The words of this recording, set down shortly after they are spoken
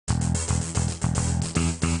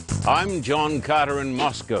I'm John Carter in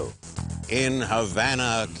Moscow, in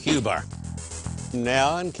Havana, Cuba,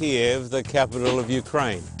 now in Kiev, the capital of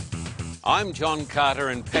Ukraine. I'm John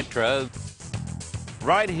Carter in Petra,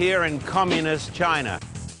 right here in communist China,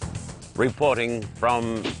 reporting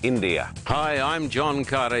from India. Hi, I'm John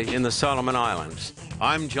Carter in the Solomon Islands.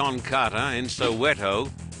 I'm John Carter in Soweto,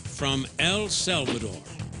 from El Salvador.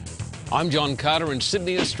 I'm John Carter in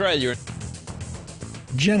Sydney, Australia.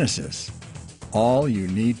 Genesis, all you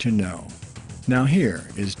need to know. Now here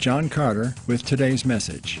is John Carter with today's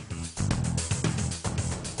message.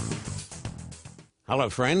 Hello,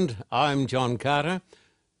 friend. I'm John Carter.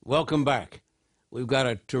 Welcome back. We've got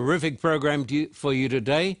a terrific program for you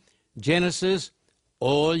today. Genesis,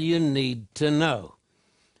 all you need to know.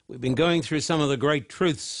 We've been going through some of the great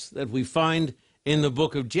truths that we find in the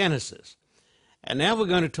book of Genesis. And now we're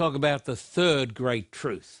going to talk about the third great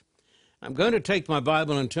truth. I'm going to take my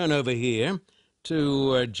Bible and turn over here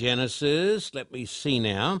to Genesis. Let me see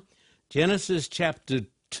now. Genesis chapter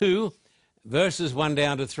 2, verses 1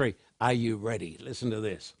 down to 3. Are you ready? Listen to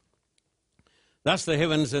this. Thus the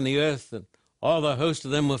heavens and the earth and all the host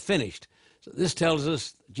of them were finished. So this tells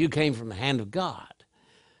us that you came from the hand of God.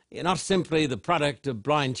 You're not simply the product of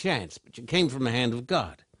blind chance, but you came from the hand of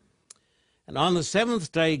God. And on the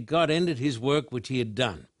seventh day, God ended his work which he had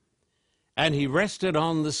done. And he rested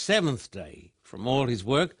on the seventh day from all his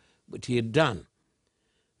work which he had done.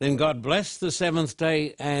 Then God blessed the seventh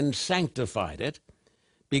day and sanctified it,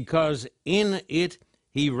 because in it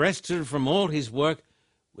he rested from all his work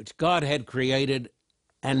which God had created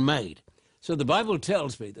and made. So the Bible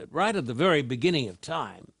tells me that right at the very beginning of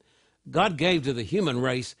time, God gave to the human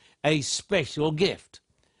race a special gift.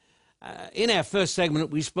 In our first segment,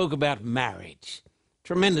 we spoke about marriage,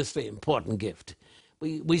 tremendously important gift.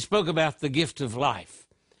 We spoke about the gift of life.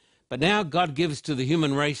 But now God gives to the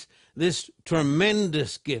human race this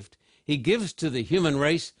tremendous gift. He gives to the human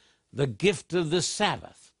race the gift of the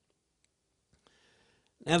Sabbath.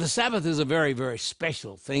 Now, the Sabbath is a very, very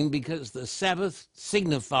special thing because the Sabbath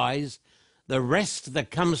signifies the rest that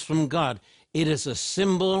comes from God. It is a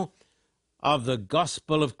symbol of the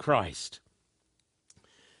gospel of Christ.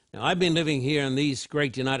 Now, I've been living here in these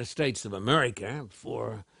great United States of America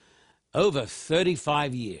for over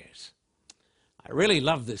 35 years. I really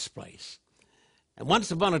love this place. And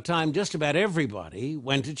once upon a time, just about everybody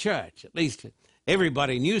went to church. At least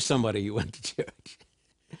everybody knew somebody who went to church.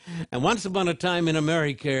 And once upon a time in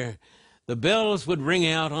America, the bells would ring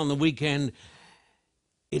out on the weekend.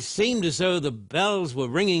 It seemed as though the bells were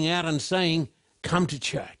ringing out and saying, come to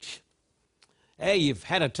church. Hey, you've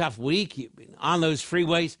had a tough week. You've been on those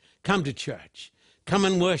freeways. Come to church. Come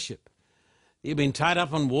and worship. You've been tied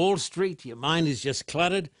up on Wall Street. Your mind is just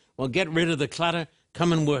cluttered. Well, get rid of the clutter.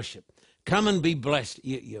 Come and worship. Come and be blessed.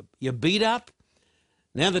 You're beat up.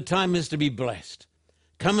 Now the time is to be blessed.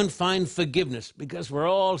 Come and find forgiveness because we're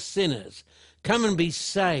all sinners. Come and be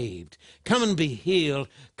saved. Come and be healed.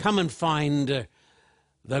 Come and find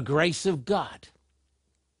the grace of God.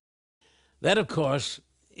 That, of course,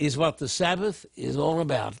 is what the Sabbath is all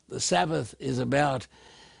about. The Sabbath is about,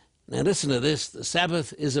 now listen to this, the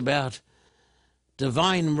Sabbath is about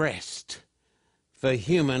divine rest for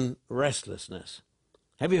human restlessness.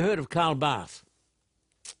 Have you heard of Karl Barth?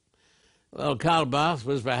 Well, Karl Barth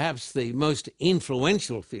was perhaps the most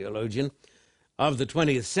influential theologian of the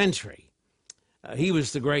 20th century. He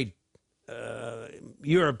was the great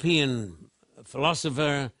European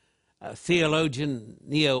philosopher, theologian,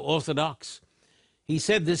 neo-orthodox. He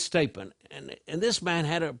said this statement, and this man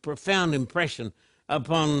had a profound impression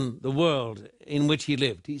upon the world in which he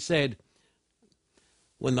lived. He said,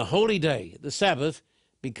 when the holy day, the Sabbath,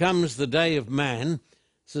 becomes the day of man,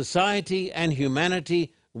 society and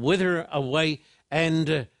humanity wither away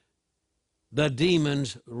and the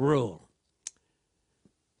demons rule.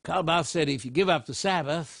 Karl Barth said, if you give up the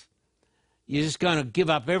Sabbath, you're just going to give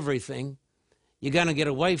up everything. You're going to get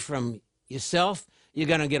away from yourself. You're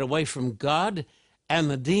going to get away from God. And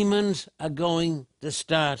the demons are going to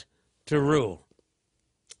start to rule.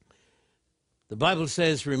 The Bible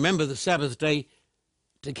says, remember the Sabbath day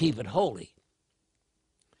to keep it holy.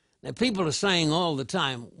 Now, people are saying all the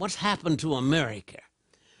time, what's happened to America?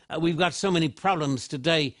 We've got so many problems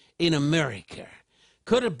today in America.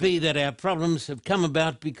 Could it be that our problems have come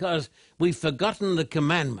about because we've forgotten the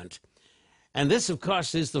commandment? And this, of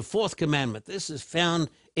course, is the fourth commandment. This is found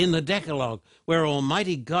in the Decalogue, where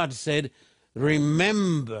Almighty God said,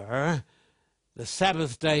 remember the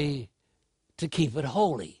Sabbath day to keep it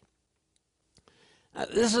holy.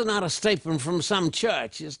 This is not a statement from some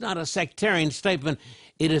church. It's not a sectarian statement.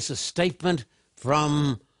 It is a statement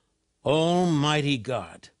from Almighty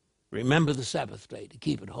God. Remember the Sabbath day to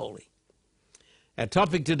keep it holy. Our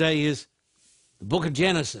topic today is the book of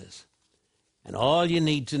Genesis and all you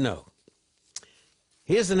need to know.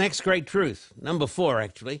 Here's the next great truth, number 4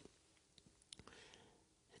 actually.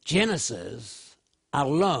 Genesis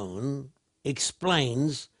alone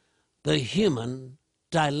explains the human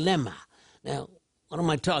dilemma. Now, what am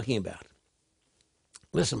I talking about?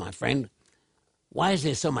 Listen, my friend, why is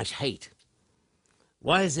there so much hate?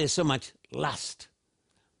 Why is there so much lust?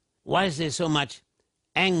 Why is there so much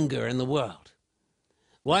anger in the world?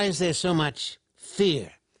 Why is there so much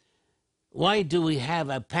fear? Why do we have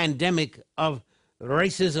a pandemic of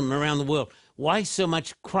racism around the world? Why so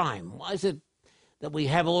much crime? Why is it that we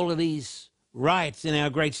have all of these riots in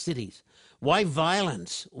our great cities? Why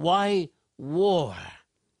violence? Why war?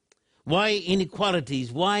 Why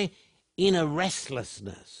inequalities? Why inner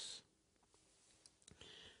restlessness?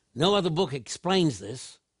 No other book explains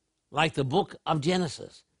this like the book of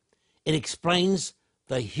Genesis. It explains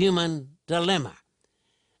the human dilemma.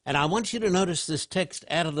 And I want you to notice this text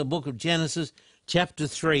out of the book of Genesis, chapter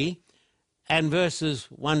 3, and verses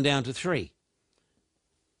 1 down to 3.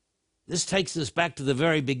 This takes us back to the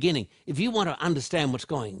very beginning. If you want to understand what's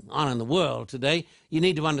going on in the world today, you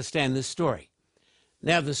need to understand this story.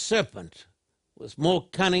 Now the serpent was more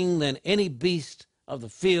cunning than any beast of the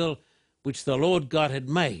field which the Lord God had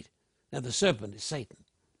made. Now the serpent is Satan.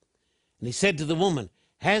 And he said to the woman,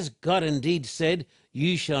 "Has God indeed said,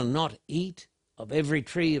 you shall not eat of every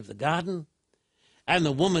tree of the garden?" And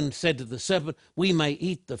the woman said to the serpent, "We may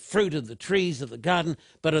eat the fruit of the trees of the garden,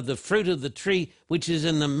 but of the fruit of the tree which is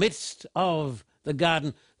in the midst of the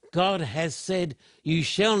garden, God has said, you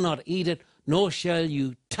shall not eat it, nor shall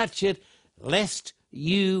you touch it, lest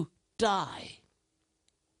you die."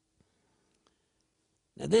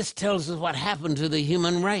 Now this tells us what happened to the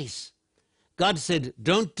human race. God said,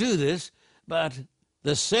 don't do this, but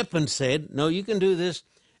the serpent said, no, you can do this,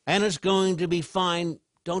 and it's going to be fine.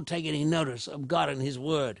 Don't take any notice of God and his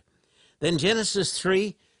word. Then Genesis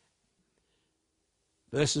 3,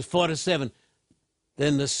 verses 4 to 7.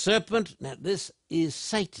 Then the serpent, now this is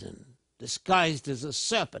Satan, disguised as a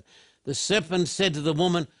serpent. The serpent said to the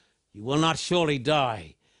woman, "You will not surely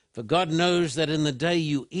die, for God knows that in the day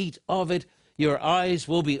you eat of it, your eyes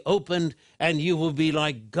will be opened, and you will be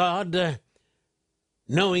like God,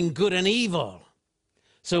 knowing good and evil."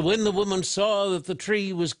 So when the woman saw that the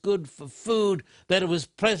tree was good for food, that it was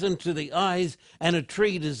pleasant to the eyes, and a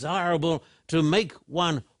tree desirable to make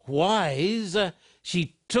one wise,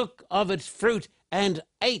 she took of its fruit and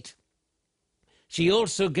ate. She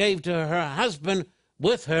also gave to her husband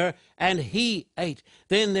with her, and he ate.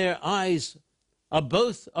 Then their eyes of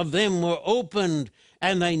both of them were opened,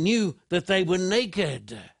 and they knew that they were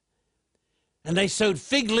naked. And they sewed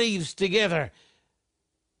fig leaves together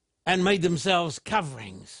and made themselves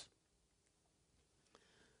coverings.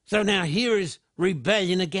 So now here is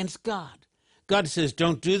rebellion against God. God says,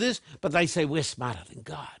 don't do this, but they say, we're smarter than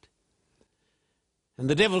God. And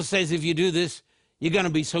the devil says, if you do this, you're going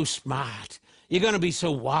to be so smart. You're going to be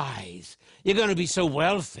so wise. You're going to be so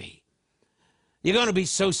wealthy. You're going to be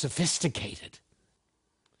so sophisticated.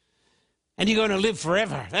 And you're going to live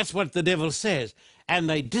forever. That's what the devil says. And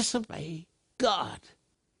they disobey God.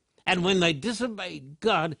 And when they disobeyed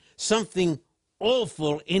God, something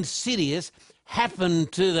awful, insidious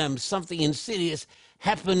happened to them. Something insidious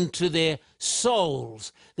happened to their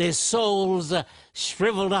souls. Their souls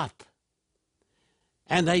shriveled up.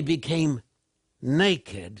 And they became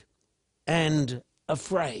naked and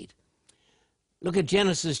afraid. Look at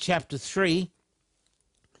Genesis chapter 3,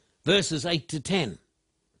 verses 8 to 10.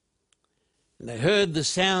 And they heard the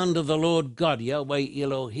sound of the Lord God, Yahweh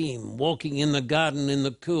Elohim, walking in the garden in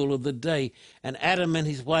the cool of the day. And Adam and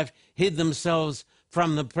his wife hid themselves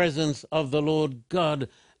from the presence of the Lord God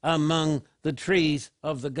among the trees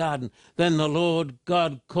of the garden. Then the Lord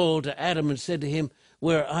God called to Adam and said to him,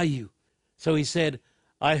 "Where are you?" So he said,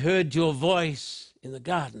 "I heard your voice in the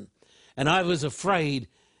garden, and I was afraid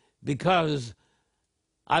because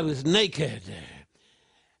I was naked.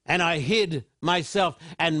 And I hid myself,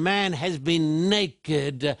 and man has been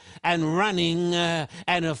naked and running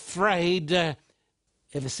and afraid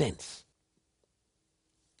ever since."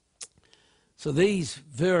 So these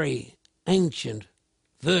very ancient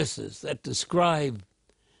verses that describe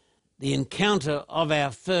the encounter of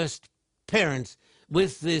our first parents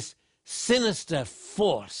with this sinister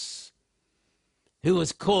force who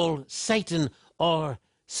was called Satan or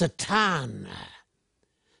Satan,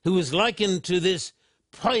 who was likened to this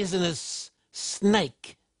poisonous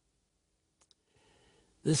snake.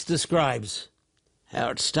 This describes how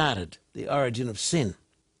it started, the origin of sin.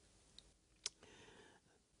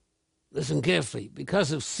 Listen carefully.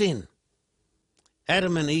 Because of sin,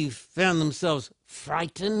 Adam and Eve found themselves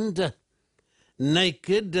frightened,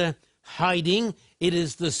 naked, hiding. It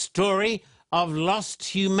is the story of lost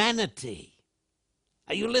humanity.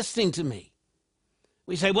 Are you listening to me?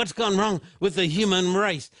 We say, what's gone wrong with the human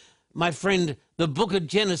race? My friend, the book of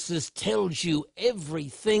Genesis tells you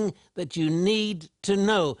everything that you need to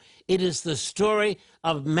know. It is the story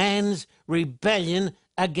of man's rebellion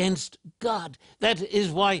against God. That is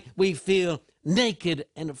why we feel naked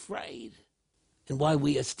and afraid, and why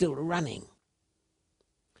we are still running.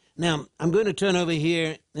 Now, I'm going to turn over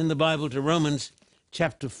here in the Bible to Romans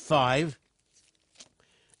chapter 5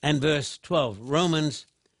 and verse 12. Romans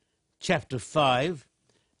chapter 5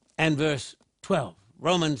 and verse 12.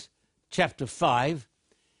 Romans chapter 5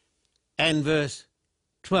 and verse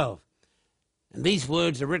 12. And these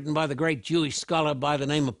words are written by the great Jewish scholar by the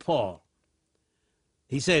name of Paul.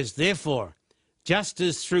 He says, therefore, just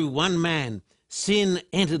as through one man sin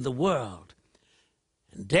entered the world,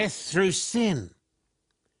 and death through sin,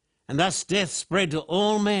 and thus death spread to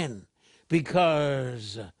all men,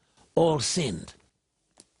 because all sinned.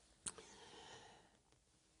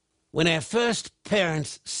 When our first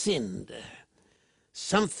parents sinned,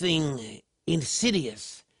 something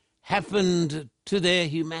insidious happened to their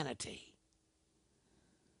humanity.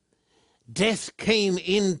 Death came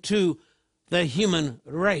into the human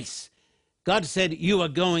race. God said, you are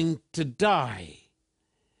going to die.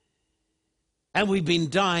 And we've been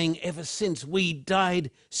dying ever since. We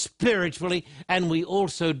died spiritually, and we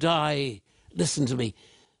also die, listen to me,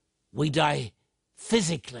 we die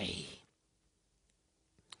physically.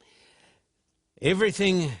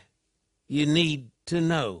 Everything you need to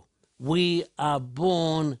know. We are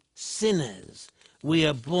born sinners. We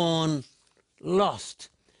are born lost.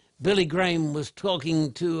 Billy Graham was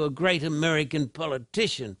talking to a great American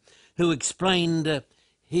politician who explained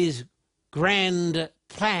his grand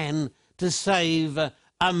plan to save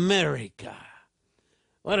America.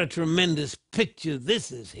 What a tremendous picture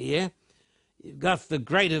this is here. You've got the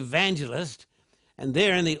great evangelist, and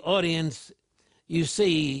there in the audience you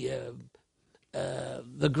see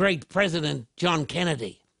the great President John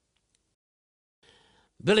Kennedy.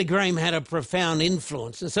 Billy Graham had a profound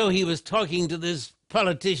influence, and so he was talking to this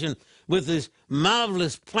politician with this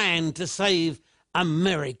marvelous plan to save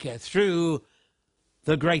America through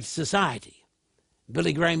the Great Society.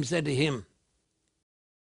 Billy Graham said to him,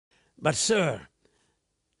 but sir,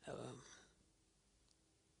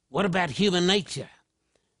 what about human nature?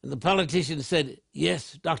 And the politician said,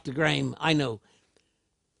 yes, Dr. Graham, I know.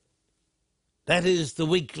 That is the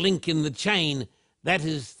weak link in the chain. That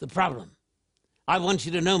is the problem. I want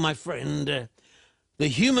you to know, my friend, the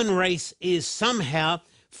human race is somehow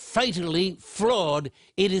fatally flawed.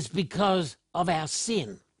 It is because of our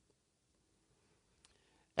sin.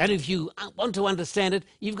 And if you want to understand it,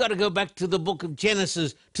 you've got to go back to the book of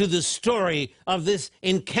Genesis, to the story of this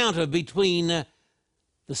encounter between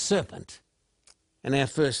the serpent and our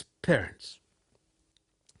first parents.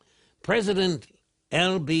 President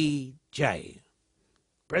LBJ,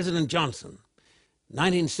 President Johnson,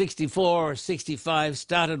 1964 or 65,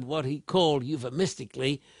 started what he called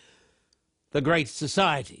euphemistically the Great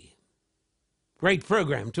Society. Great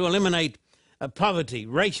program to eliminate poverty,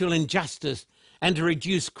 racial injustice, and to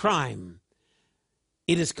reduce crime.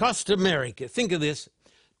 It has cost America, think of this,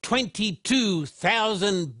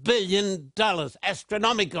 $22,000 billion,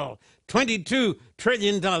 astronomical, $22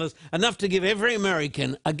 trillion, enough to give every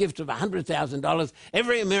American a gift of $100,000,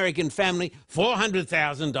 every American family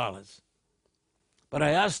 $400,000. But I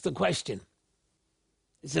ask the question,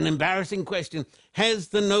 it's an embarrassing question, has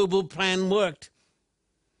the noble plan worked?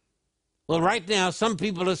 Well, right now, some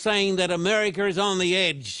people are saying that America is on the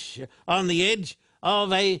edge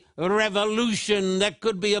of a revolution that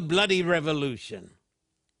could be a bloody revolution.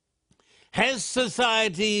 Has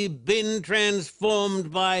society been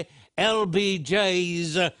transformed by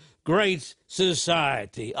LBJ's Great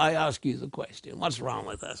Society? I ask you the question, what's wrong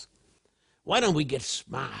with us? Why don't we get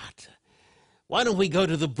smart? Why don't we go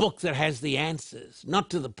to the book that has the answers, not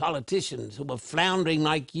to the politicians who are floundering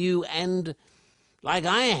like you and like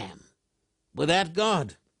I am, without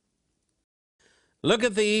God? Look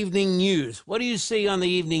at the evening news. What do you see on the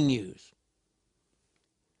evening news?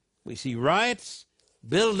 We see riots,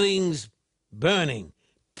 buildings burning,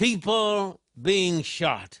 people being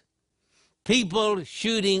shot, people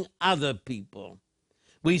shooting other people.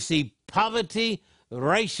 We see poverty,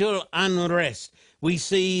 racial unrest. We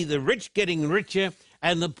see the rich getting richer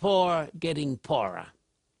and the poor getting poorer.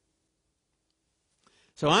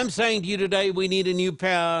 So I'm saying to you today, we need a new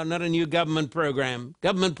power, not a new government program.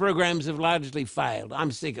 Government programs have largely failed.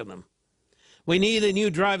 I'm sick of them. We need a new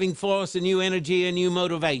driving force, a new energy, a new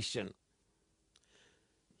motivation.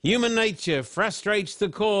 Human nature frustrates the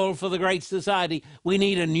call for the great society. We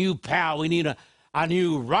need a new power. We need a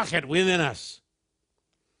new rocket within us.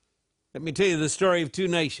 Let me tell you the story of two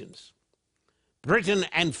nations, Britain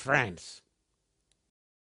and France.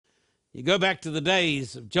 You go back to the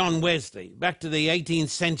days of John Wesley, back to the 18th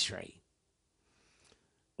century.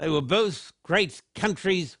 They were both great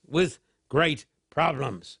countries with great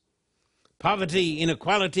problems. Poverty,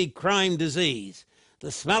 inequality, crime, disease.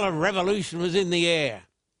 The smell of revolution was in the air.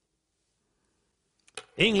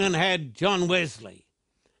 England had John Wesley,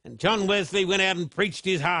 and John Wesley went out and preached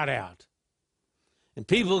his heart out. And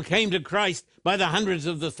people came to Christ by the hundreds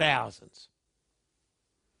of the thousands.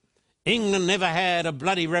 England never had a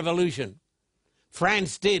bloody revolution.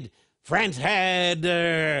 France did. France had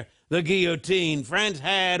the guillotine. France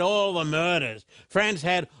had all the murders. France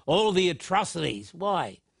had all the atrocities.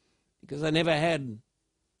 Why? Because they never had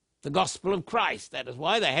the gospel of Christ. That is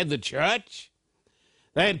why. They had the church.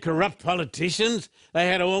 They had corrupt politicians. They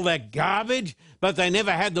had all that garbage, but they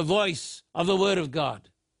never had the voice of the Word of God.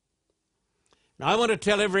 Now, I want to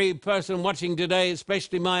tell every person watching today,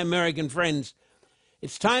 especially my American friends,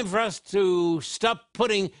 it's time for us to stop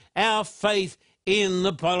putting our faith in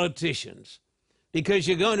the politicians, because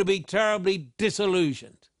you're going to be terribly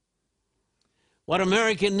disillusioned. What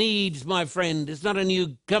America needs, my friend, is not a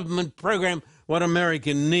new government program. What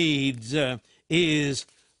America needs is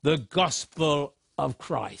the gospel of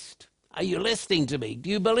Christ. Are you listening to me? Do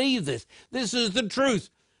you believe this? This is the truth.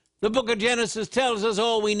 The book of Genesis tells us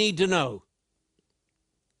all we need to know.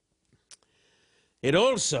 It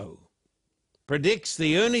also predicts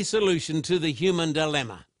the only solution to the human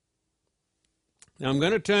dilemma. Now I'm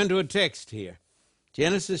going to turn to a text here.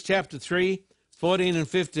 Genesis chapter 3, 14 and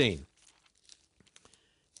 15.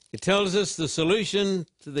 It tells us the solution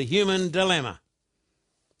to the human dilemma.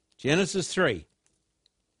 Genesis 3,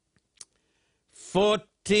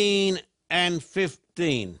 14 and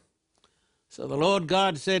 15. So the Lord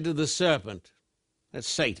God said to the serpent, that's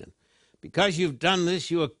Satan, because you've done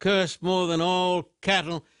this, you are cursed more than all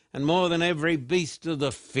cattle and more than every beast of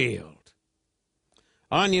the field.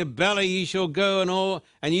 On your belly ye shall go,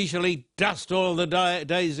 and ye shall eat dust all the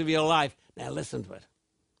days of your life. Now listen to it.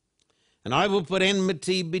 And I will put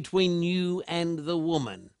enmity between you and the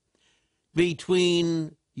woman,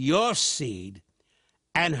 between your seed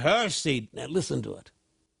and her seed. Now listen to it.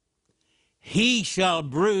 He shall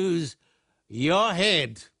bruise your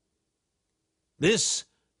head. This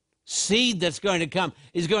seed that's going to come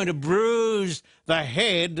is going to bruise the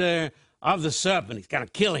head of the serpent. He's going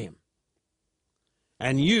to kill him.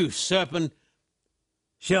 And you, serpent,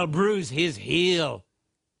 shall bruise his heel,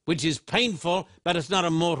 which is painful, but it's not a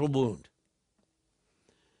mortal wound.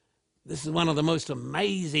 This is one of the most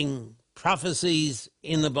amazing prophecies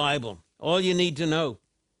in the Bible. All you need to know.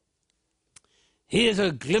 Here's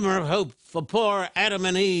a glimmer of hope for poor Adam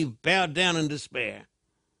and Eve bowed down in despair.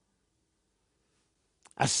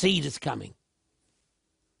 A seed is coming.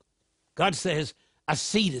 God says a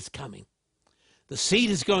seed is coming. The seed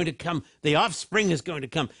is going to come. The offspring is going to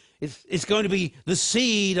come. It's going to be the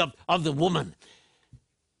seed of the woman.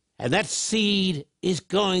 And that seed is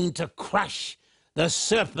going to crush the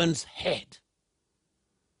serpent's head.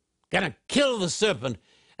 Going to kill the serpent.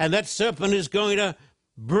 And that serpent is going to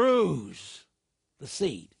bruise the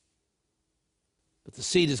seed. But the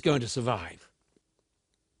seed is going to survive.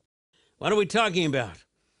 What are we talking about?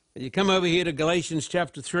 You come over here to Galatians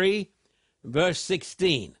chapter 3, verse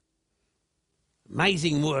 16.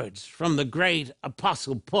 Amazing words from the great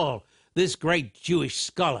apostle Paul, this great Jewish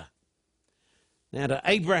scholar. Now to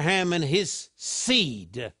Abraham and his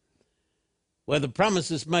seed, where the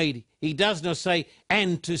promise is made, he does not say,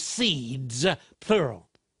 and to seeds, plural,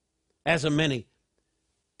 as of many,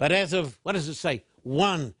 but as of, what does it say?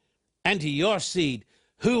 One, and to your seed,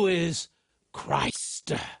 who is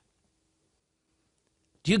Christ.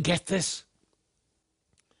 Do you get this?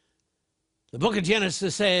 The book of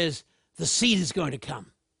Genesis says the seed is going to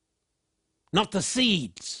come, not the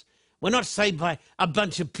seeds. We're not saved by a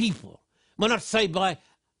bunch of people. We're not saved by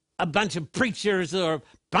a bunch of preachers or a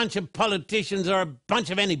bunch of politicians or a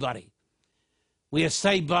bunch of anybody. We are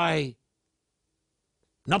saved by,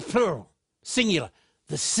 not plural, singular,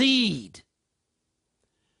 the seed.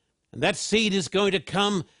 And that seed is going to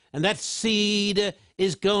come, and that seed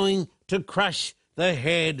is going to crush the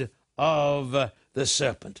head of the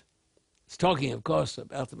serpent. It's talking, of course,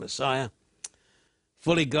 about the Messiah,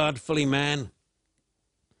 fully God, fully man.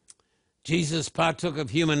 Jesus partook of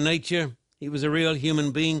human nature. He was a real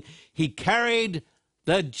human being. He carried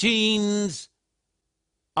the genes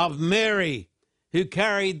of Mary, who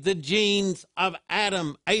carried the genes of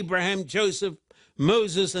Adam, Abraham, Joseph,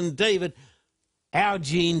 Moses, and David, our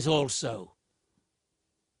genes also.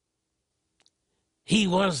 He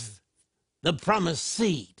was the promised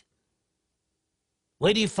seed.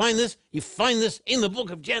 Where do you find this? You find this in the book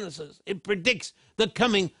of Genesis. It predicts the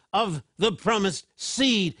coming of the promised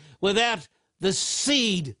seed. Without the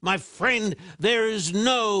seed, my friend, there is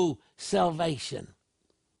no salvation.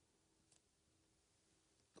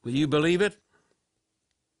 Will you believe it?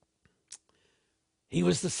 He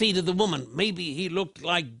was the seed of the woman. Maybe he looked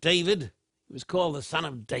like David. He was called the son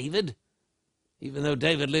of David, even though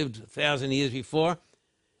David lived 1,000 years before.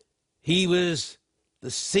 He was the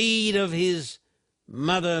seed of his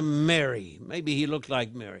mother Mary. Maybe he looked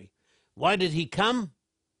like Mary. Why did he come?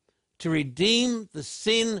 To redeem the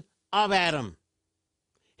sin of Adam.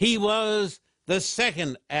 He was the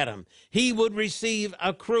second Adam. He would receive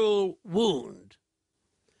a cruel wound,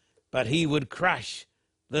 but he would crush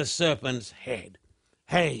the serpent's head.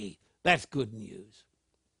 Hey, that's good news.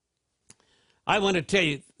 I want to tell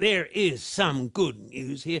you, there is some good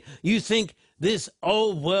news here. You think this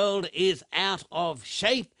old world is out of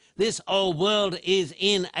shape? This old world is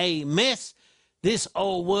in a mess? This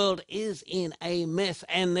old world is in a mess,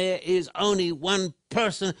 and there is only one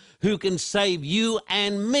person who can save you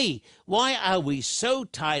and me. Why are we so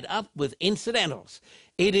tied up with incidentals?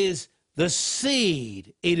 It is the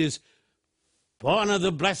seed. It is born of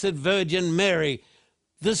the Blessed Virgin Mary,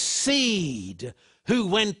 the seed who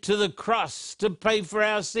went to the cross to pay for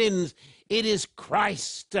our sins. It is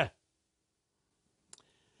Christ.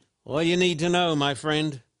 All you need to know, my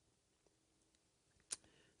friend,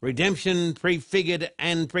 redemption prefigured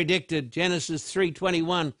and predicted. Genesis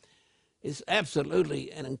 3:21 is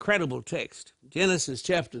absolutely an incredible text. Genesis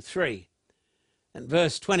chapter 3 and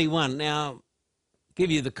verse 21. Now,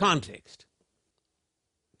 give you the context.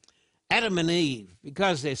 Adam and Eve,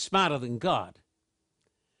 because they're smarter than God,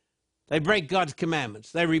 they break God's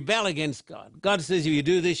commandments. They rebel against God. God says, if you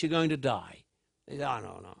do this, you're going to die. They say, oh,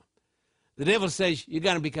 no. The devil says, you're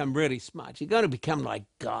going to become really smart. You're going to become like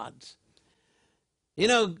gods. You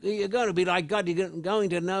know, you're going to be like God. You're going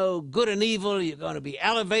to know good and evil. You're going to be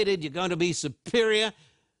elevated. You're going to be superior.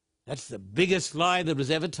 That's the biggest lie that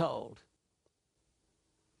was ever told.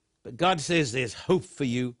 But God says there's hope for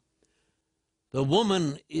you. The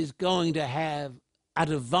woman is going to have a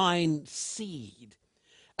divine seed.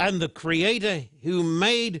 And the Creator who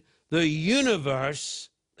made the universe,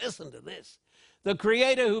 listen to this, the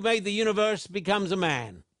Creator who made the universe becomes a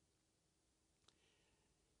man.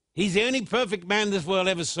 He's the only perfect man this world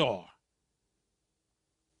ever saw.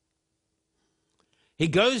 He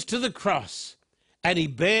goes to the cross and he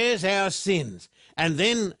bears our sins. And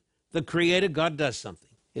then the Creator, God, does something.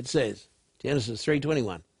 It says, Genesis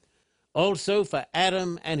 3:21, also for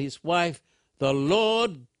Adam and his wife, the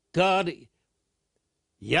Lord God,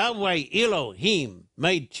 Yahweh Elohim,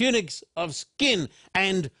 made tunics of skin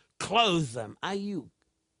and clothed them. Are you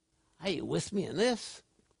with me in this?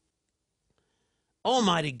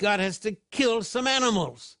 Almighty God has to kill some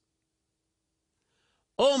animals.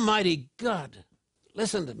 Almighty God,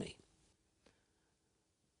 listen to me.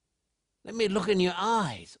 Let me look in your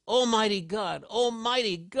eyes. Almighty God,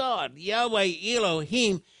 Yahweh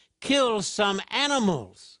Elohim, killed some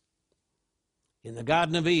animals in the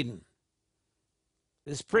Garden of Eden.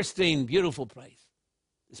 This pristine, beautiful place.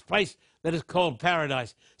 This place that is called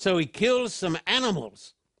paradise. So he kills some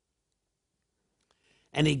animals.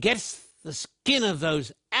 And he gets the skin of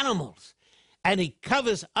those animals. And he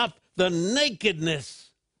covers up the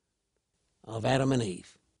nakedness of Adam and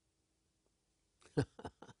Eve.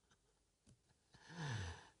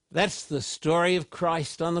 That's the story of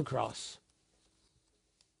Christ on the cross.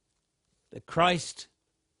 That Christ,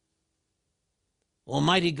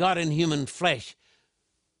 Almighty God in human flesh,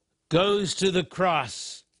 goes to the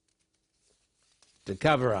cross to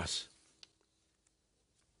cover us.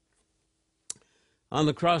 On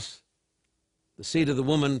the cross, the seed of the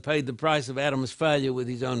woman paid the price of Adam's failure with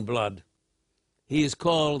his own blood. He is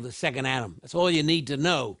called the second Adam. That's all you need to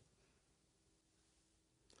know.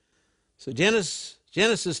 So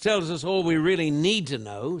Genesis tells us all we really need to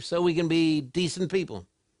know so we can be decent people.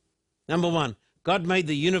 Number one, God made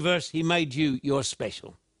the universe. He made you. You're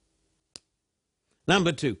special.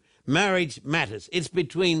 Number two, marriage matters. It's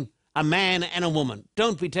between a man and a woman.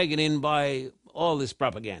 Don't be taken in by all this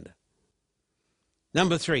propaganda.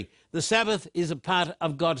 Number three, the Sabbath is a part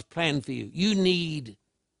of God's plan for you. You need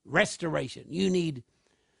restoration. You need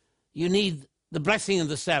the blessing of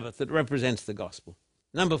the Sabbath that represents the gospel.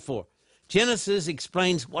 Number four, Genesis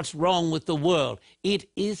explains what's wrong with the world. It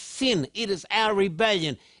is sin. It is our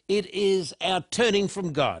rebellion. It is our turning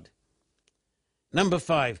from God. Number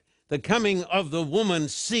 5, the coming of the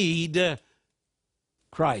woman's seed,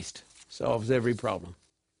 Christ, solves every problem.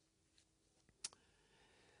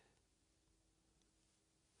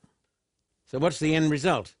 So what's the end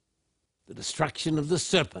result? The destruction of the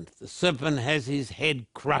serpent. The serpent has his head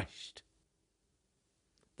crushed.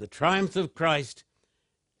 The triumph of Christ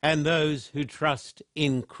and those who trust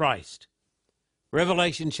in Christ.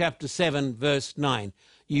 Revelation chapter 7, verse 9.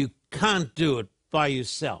 You can't do it by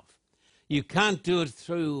yourself. You can't do it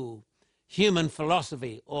through human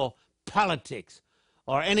philosophy or politics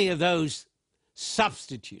or any of those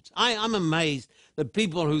substitutes. I'm amazed that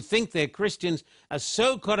people who think they're Christians are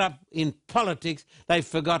so caught up in politics they've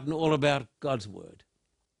forgotten all about God's word.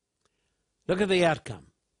 Look at the outcome.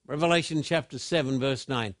 Revelation chapter 7, verse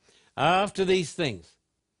 9. After these things.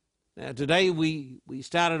 Now today we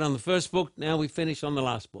started on the first book, now we finish on the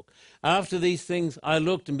last book. After these things I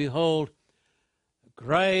looked, and behold, a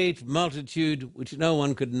great multitude which no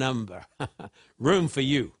one could number. Room for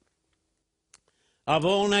you. Of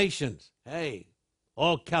all nations, hey,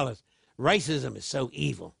 all colors. Racism is so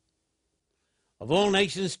evil. Of all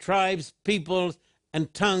nations, tribes, peoples,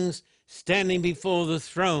 and tongues, standing before the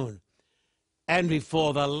throne and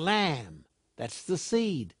before the Lamb. That's the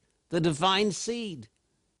seed, the divine seed.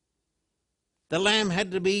 The Lamb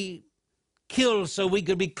had to be killed so we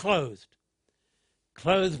could be clothed.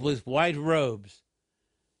 Clothed with white robes,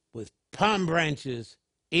 with palm branches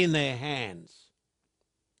in their hands.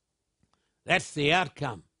 That's the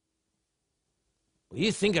outcome. Will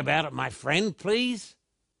you think about it, my friend, please?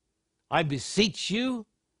 I beseech you.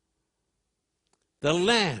 The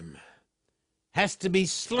Lamb has to be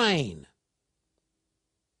slain.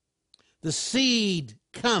 The seed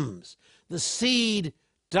comes. The seed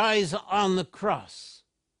dies on the cross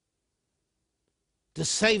to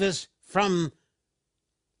save us from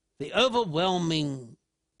the overwhelming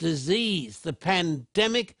disease, the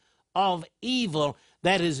pandemic of evil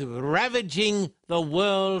that is ravaging the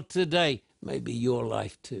world today. Maybe your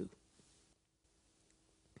life too.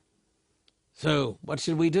 So, what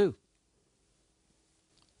should we do?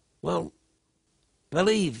 Well,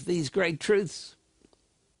 believe these great truths.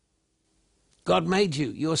 God made you.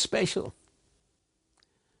 You're special.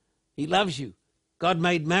 He loves you. God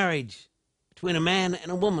made marriage between a man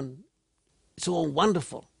and a woman. It's all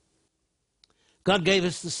wonderful. God gave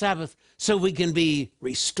us the Sabbath so we can be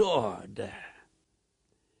restored.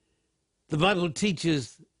 The Bible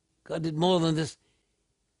teaches God did more than this.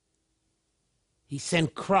 He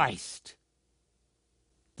sent Christ,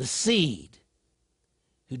 the seed,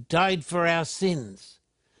 who died for our sins,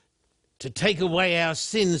 to take away our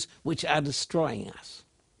sins which are destroying us.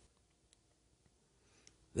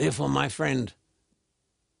 Therefore, my friend,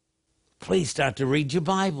 please start to read your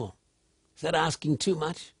Bible. Is that asking too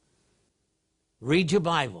much? Read your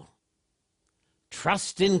Bible.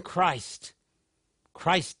 Trust in Christ.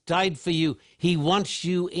 Christ died for you. He wants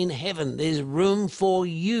you in heaven. There's room for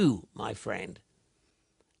you, my friend.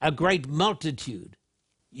 A great multitude.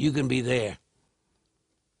 You can be there.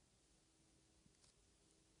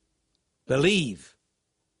 Believe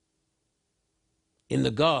in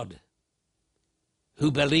the God who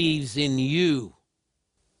believes in you.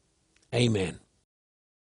 Amen.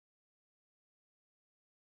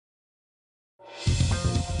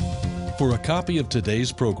 For a copy of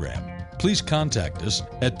today's program, please contact us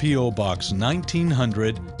at P.O. Box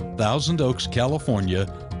 1900, Thousand Oaks, California,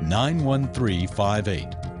 91358.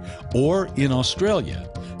 Or in Australia,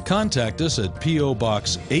 contact us at P.O.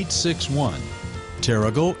 Box 861,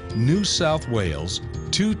 Terrigal, New South Wales,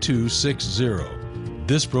 2260.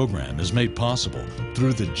 This program is made possible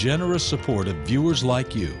through the generous support of viewers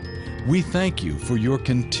like you. We thank you for your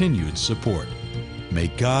continued support. May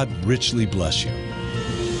God richly bless you.